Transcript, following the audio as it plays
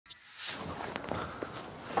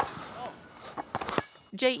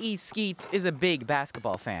J.E. Skeets is a big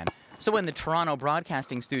basketball fan, so when the Toronto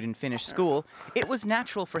broadcasting student finished school, it was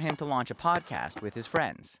natural for him to launch a podcast with his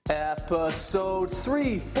friends. Episode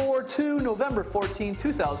 342, November 14,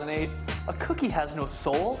 2008. A cookie has no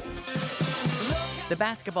soul. The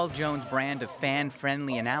Basketball Jones brand of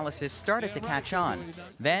fan-friendly analysis started to catch on.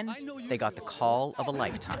 Then, they got the call of a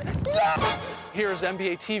lifetime. Here's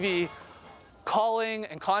NBA TV calling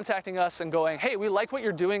and contacting us and going, hey, we like what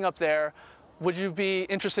you're doing up there. Would you be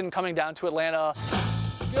interested in coming down to Atlanta?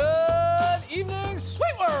 Good evening,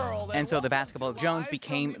 sweet world! And so the Basketball Jones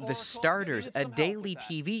became The Starters, a daily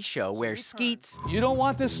TV show where Skeets... You don't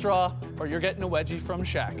want this straw, or you're getting a wedgie from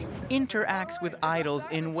Shaq. ...interacts with idols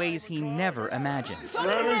in ways he never imagined.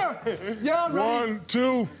 Ready? Yeah, I'm ready. 1,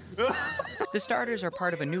 2... The Starters are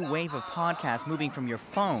part of a new wave of podcasts moving from your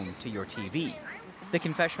phone to your TV. The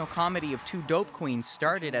confessional comedy of two dope queens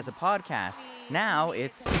started as a podcast. Now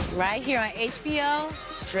it's... right here on HBO,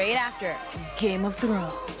 straight after Game of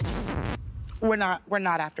Thrones. We're not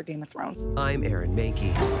after Game of Thrones. I'm Aaron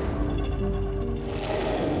Mahnke.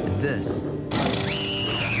 And this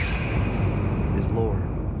is Lore.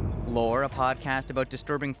 Lore, a podcast about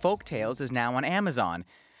disturbing folktales, is now on Amazon.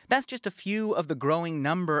 That's just a few of the growing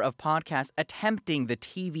number of podcasts attempting the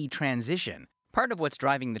TV transition. Part of what's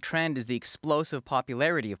driving the trend is the explosive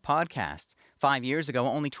popularity of podcasts. 5 years ago,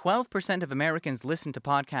 only 12% of Americans listened to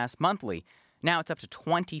podcasts monthly. Now it's up to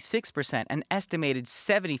 26%, an estimated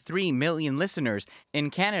 73 million listeners. In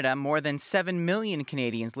Canada, more than 7 million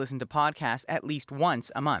Canadians listen to podcasts at least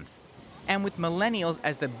once a month. And with millennials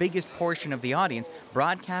as the biggest portion of the audience,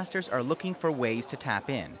 broadcasters are looking for ways to tap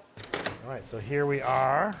in. All right, so here we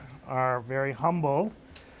are, our very humble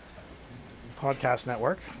podcast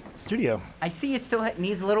network studio. I see it still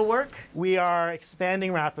needs a little work. We are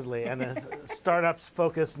expanding rapidly, and the startups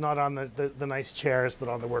focus not on the nice chairs, but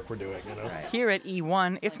on the work we're doing. You know? Right. Here at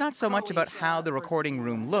E1, it's not so much about how the recording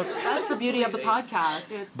room looks. That's the beauty of the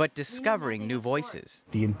podcast. But discovering new voices.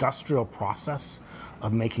 The industrial process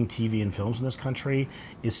of making TV and films in this country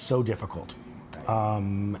is so difficult.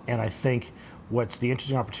 And I think what's the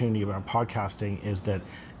interesting opportunity about podcasting is that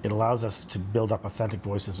it allows us to build up authentic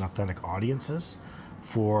voices and authentic audiences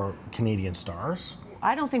for Canadian stars.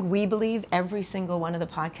 I don't think we believe every single one of the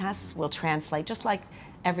podcasts will translate, just like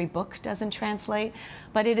every book doesn't translate,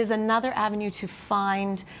 but it is another avenue to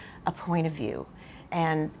find a point of view.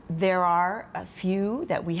 And there are a few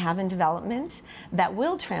that we have in development that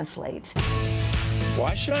will translate.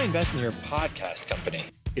 Why should I invest in your podcast company?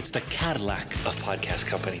 It's the Cadillac of podcast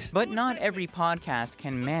companies. But not every podcast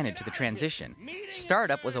can manage the transition.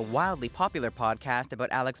 Startup was a wildly popular podcast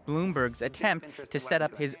about Alex Bloomberg's attempt to set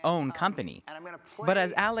up his own company. But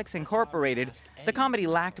as Alex Incorporated, the comedy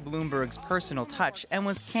lacked Bloomberg's personal touch and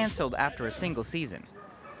was canceled after a single season.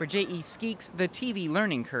 For J.E. Skeets, the TV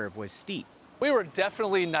learning curve was steep. We were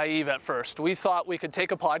definitely naive at first. We thought we could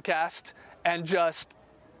take a podcast and just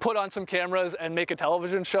put on some cameras and make a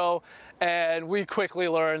television show, and we quickly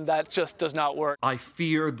learned that just does not work. I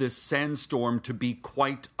fear this sandstorm to be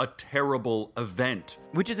quite a terrible event.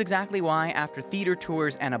 Which is exactly why, after theater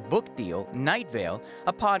tours and a book deal, Night Vale,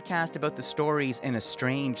 a podcast about the stories in a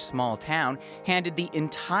strange small town, handed the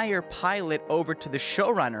entire pilot over to the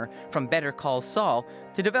showrunner from Better Call Saul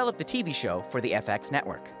to develop the TV show for the FX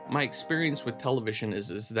network. My experience with television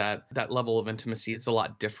is that level of intimacy, it's a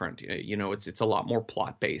lot different. You know, it's a lot more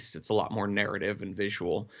plot-based. It's a lot more narrative and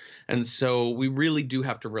visual. And so we really do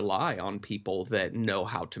have to rely on people that know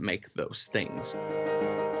how to make those things.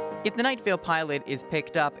 If the Night Vale pilot is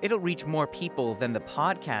picked up, it'll reach more people than the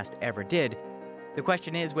podcast ever did. The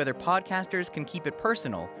question is whether podcasters can keep it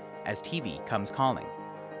personal as TV comes calling.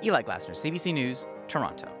 Eli Glasner, CBC News,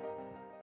 Toronto.